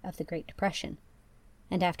onset of the Great Depression,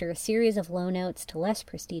 and after a series of loan-outs to less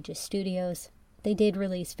prestigious studios, they did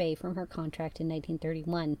release Faye from her contract in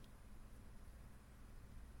 1931.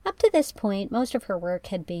 Up to this point, most of her work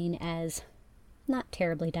had been as not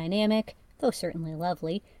terribly dynamic, though certainly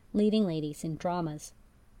lovely, leading ladies in dramas.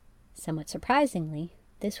 Somewhat surprisingly,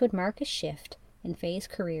 this would mark a shift in Faye's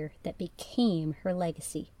career that became her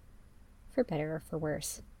legacy, for better or for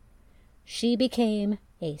worse. She became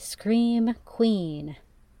a scream queen.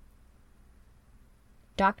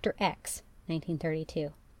 Dr. X,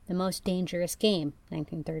 1932. The Most Dangerous Game,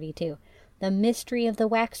 1932. The Mystery of the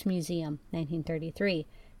Wax Museum, 1933.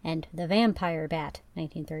 And The Vampire Bat,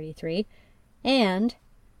 1933. And,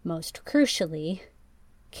 most crucially,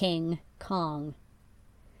 King Kong.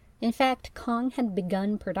 In fact, Kong had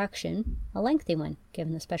begun production, a lengthy one,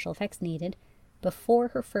 given the special effects needed, before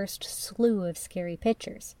her first slew of scary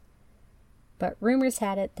pictures. But rumors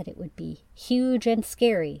had it that it would be huge and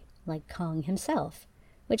scary, like Kong himself,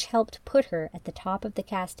 which helped put her at the top of the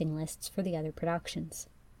casting lists for the other productions.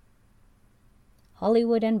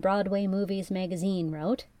 Hollywood and Broadway Movies magazine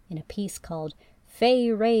wrote, in a piece called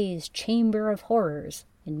Fay Wray's Chamber of Horrors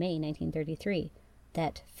in May 1933,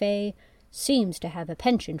 that Faye seems to have a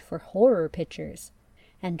penchant for horror pictures,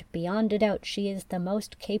 and beyond a doubt she is the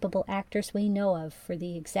most capable actress we know of for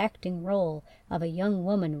the exacting role of a young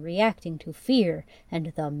woman reacting to fear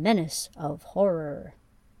and the menace of horror.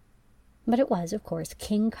 But it was, of course,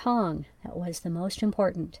 King Kong that was the most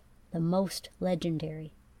important, the most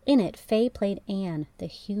legendary. In it, Faye played Anne, the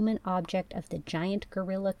human object of the giant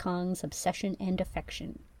gorilla Kong's obsession and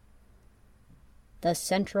affection. "The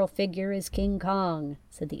central figure is King Kong,"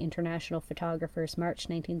 said the International Photographer's March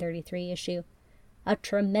 1933 issue. "A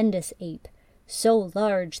tremendous ape, so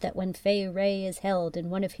large that when Fay Wray is held in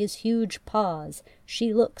one of his huge paws,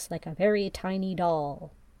 she looks like a very tiny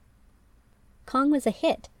doll." Kong was a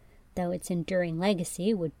hit, though its enduring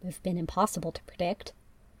legacy would have been impossible to predict.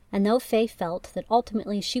 And though Faye felt that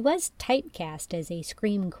ultimately she was typecast as a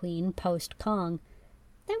scream queen post-Kong,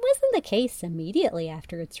 that wasn't the case immediately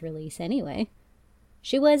after its release anyway.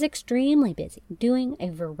 She was extremely busy, doing a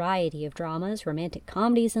variety of dramas, romantic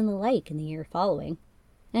comedies, and the like in the year following.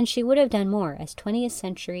 And she would have done more, as 20th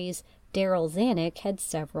Century's Darryl Zanuck had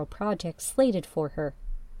several projects slated for her,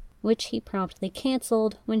 which he promptly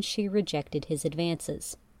canceled when she rejected his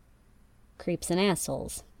advances. Creeps and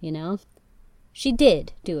assholes, you know? She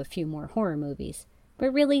did do a few more horror movies,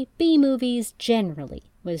 but really B-movies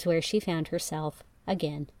generally was where she found herself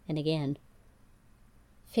again and again.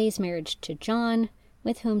 Faye's marriage to John,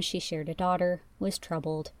 with whom she shared a daughter, was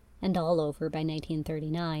troubled and all over by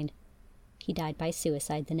 1939. He died by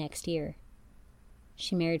suicide the next year.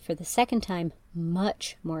 She married for the second time,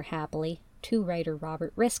 much more happily, to writer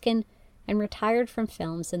Robert Riskin, and retired from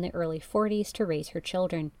films in the early 40s to raise her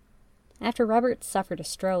children. After Robert suffered a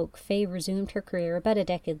stroke, Faye resumed her career about a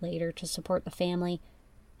decade later to support the family,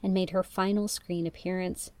 and made her final screen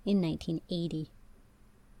appearance in 1980.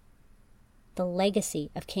 The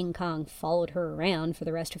legacy of King Kong followed her around for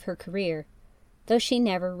the rest of her career, though she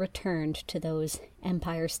never returned to those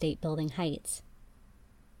Empire State Building heights.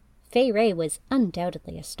 Fay Wray was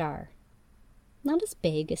undoubtedly a star. Not as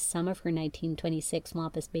big as some of her 1926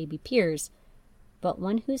 Wampus baby peers, but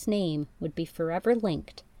one whose name would be forever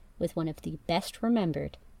linked with one of the best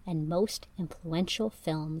remembered and most influential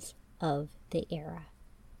films of the era.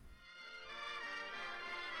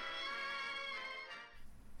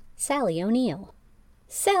 Sally O'Neill.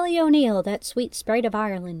 Sally O'Neill, that sweet sprite of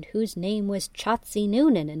Ireland, whose name was Chauncey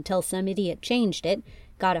Noonan until some idiot changed it,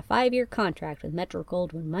 got a 5-year contract with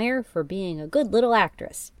Metro-Goldwyn-Mayer for being a good little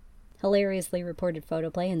actress. Hilariously reported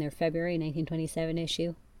photoplay in their February 1927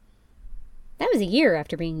 issue. That was a year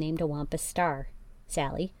after being named a Wampus star.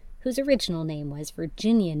 Sally, whose original name was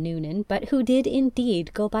Virginia Noonan, but who did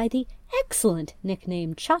indeed go by the excellent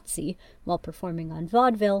nickname Chauncey while performing on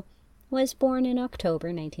vaudeville, was born in October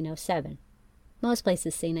 1907. Most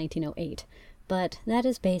places say 1908, but that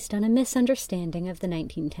is based on a misunderstanding of the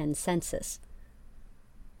 1910 census.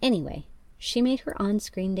 Anyway, she made her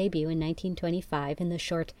on-screen debut in 1925 in the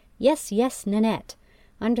short Yes, Yes, Nanette,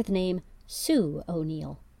 under the name Sue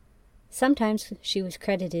O'Neill. Sometimes she was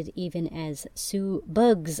credited even as Sue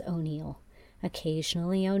Bugs O'Neill.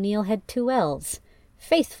 Occasionally O'Neill had 2 L's.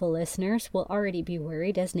 Faithful listeners will already be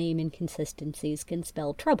worried, as name inconsistencies can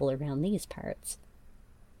spell trouble around these parts.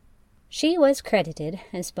 She was credited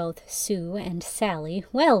as both Sue and Sally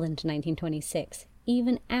well into 1926,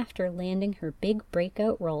 even after landing her big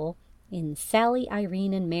breakout role in Sally,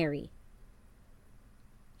 Irene, and Mary.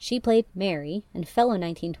 She played Mary, and fellow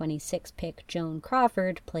 1926 pick Joan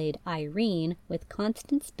Crawford played Irene, with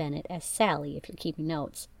Constance Bennett as Sally, if you're keeping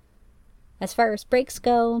notes. As far as breaks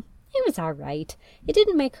go, it was all right. It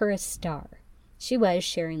didn't make her a star. She was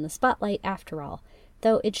sharing the spotlight after all,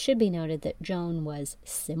 though it should be noted that Joan was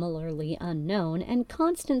similarly unknown and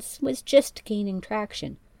Constance was just gaining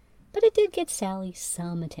traction, but it did get Sally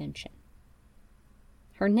some attention.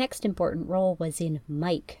 Her next important role was in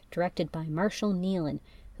Mike, directed by Marshall Neilan,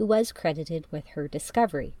 who was credited with her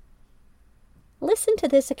discovery. Listen to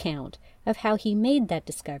this account of how he made that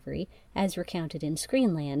discovery, as recounted in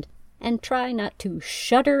Screenland, and try not to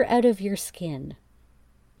shudder out of your skin.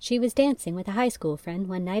 She was dancing with a high school friend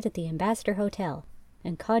one night at the Ambassador Hotel,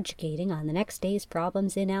 and cogitating on the next day's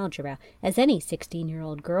problems in algebra, as any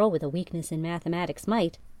 16-year-old girl with a weakness in mathematics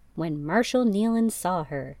might, when Marshall Neilan saw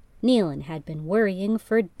her. Neilan had been worrying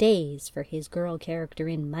for days for his girl character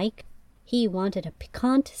in Mike. He wanted a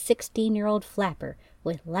piquant 16-year-old flapper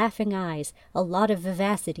with laughing eyes, a lot of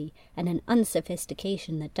vivacity, and an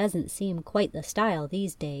unsophistication that doesn't seem quite the style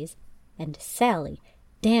these days. And Sally,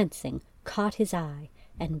 dancing, caught his eye,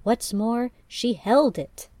 and what's more, she held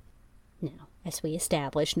it. Now, as we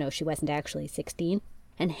established, no, she wasn't actually 16.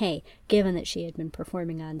 And hey, given that she had been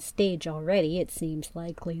performing on stage already, it seems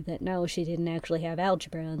likely that no, she didn't actually have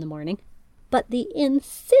algebra in the morning. But the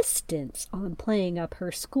insistence on playing up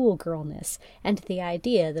her schoolgirlness, and the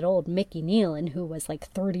idea that old Mickey Neilan, who was like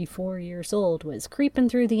 34 years old, was creeping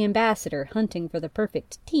through the Ambassador hunting for the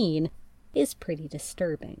perfect teen, is pretty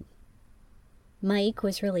disturbing. Mike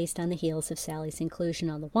was released on the heels of Sally's inclusion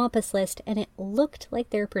on the Wampus list, and it looked like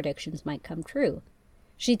their predictions might come true.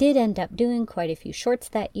 She did end up doing quite a few shorts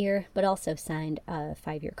that year, but also signed a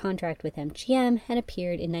 5-year contract with MGM and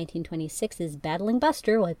appeared in 1926's Battling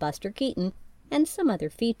Buster with Buster Keaton, and some other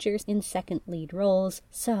features in second lead roles,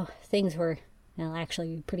 so things were, well,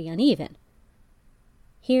 actually pretty uneven.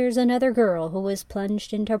 Here's another girl who was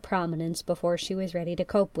plunged into prominence before she was ready to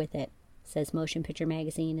cope with it. says Motion Picture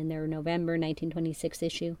Magazine in their November 1926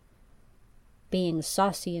 issue. Being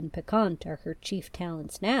saucy and piquant are her chief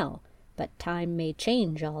talents now, but time may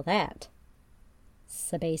change all that.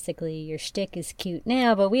 So basically, your shtick is cute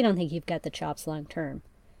now, but we don't think you've got the chops long term.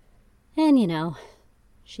 And you know,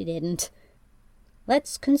 she didn't.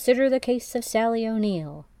 Let's consider the case of Sally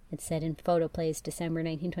O'Neill, it said in Photoplay's December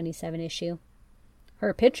 1927 issue.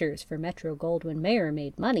 Her pictures for Metro-Goldwyn-Mayer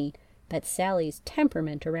made money, but Sally's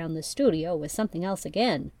temperament around the studio was something else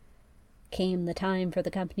again. Came the time for the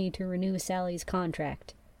company to renew Sally's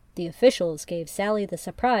contract. The officials gave Sally the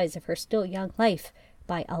surprise of her still young life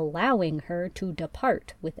by allowing her to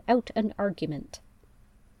depart without an argument.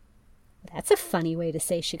 That's a funny way to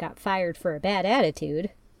say she got fired for a bad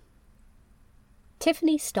attitude.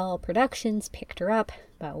 Tiffany Stahl Productions picked her up,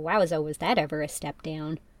 but wowza, was that ever a step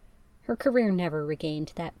down. Her career never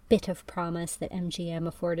regained that bit of promise that MGM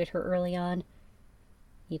afforded her early on.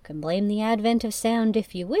 You can blame the advent of sound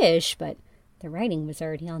if you wish, but the writing was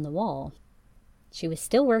already on the wall. She was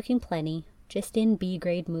still working plenty, just in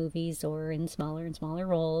B-grade movies or in smaller and smaller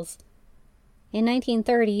roles. In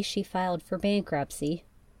 1930, she filed for bankruptcy,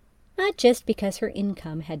 not just because her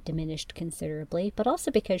income had diminished considerably, but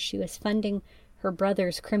also because she was funding her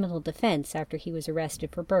brother's criminal defense after he was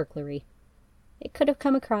arrested for burglary. It could have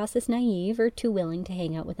come across as naive or too willing to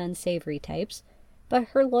hang out with unsavory types, but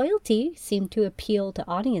her loyalty seemed to appeal to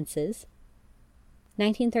audiences.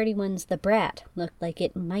 1931's The Brat looked like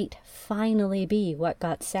it might finally be what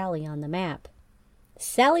got Sally on the map.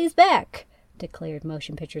 "Sally's back," declared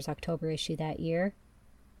Motion Picture's October issue that year.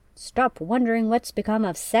 "Stop wondering what's become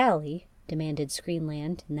of Sally," demanded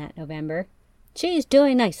Screenland in that November. "She's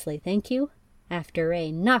doing nicely, thank you, after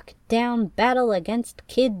a knockdown battle against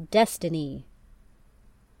Kid Destiny."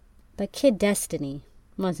 But Kid Destiny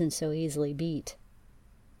wasn't so easily beat.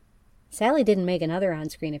 Sally didn't make another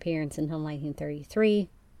on-screen appearance until 1933,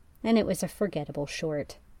 and it was a forgettable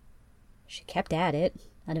short. She kept at it,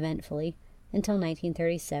 uneventfully, until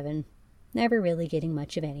 1937, never really getting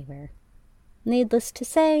much of anywhere. Needless to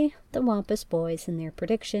say, the Wampus Boys and their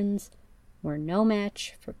predictions were no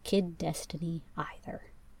match for Kid Destiny either.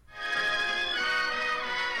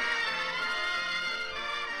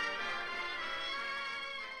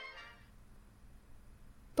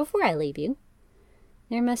 Before I leave you,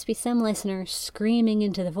 there must be some listener screaming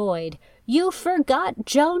into the void, "You forgot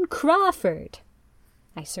Joan Crawford!"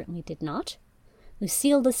 I certainly did not.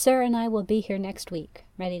 Lucille Dessert and I will be here next week,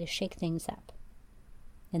 ready to shake things up.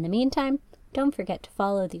 In the meantime, don't forget to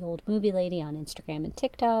follow The Old Movie Lady on Instagram and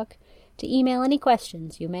TikTok, to email any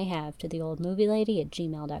questions you may have to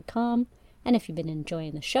theoldmovielady@gmail.com, and if you've been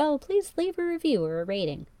enjoying the show, please leave a review or a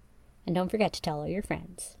rating. And don't forget to tell all your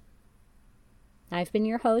friends. I've been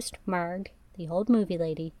your host, Marg, the Old Movie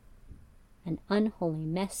Lady, an unholy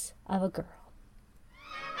mess of a girl.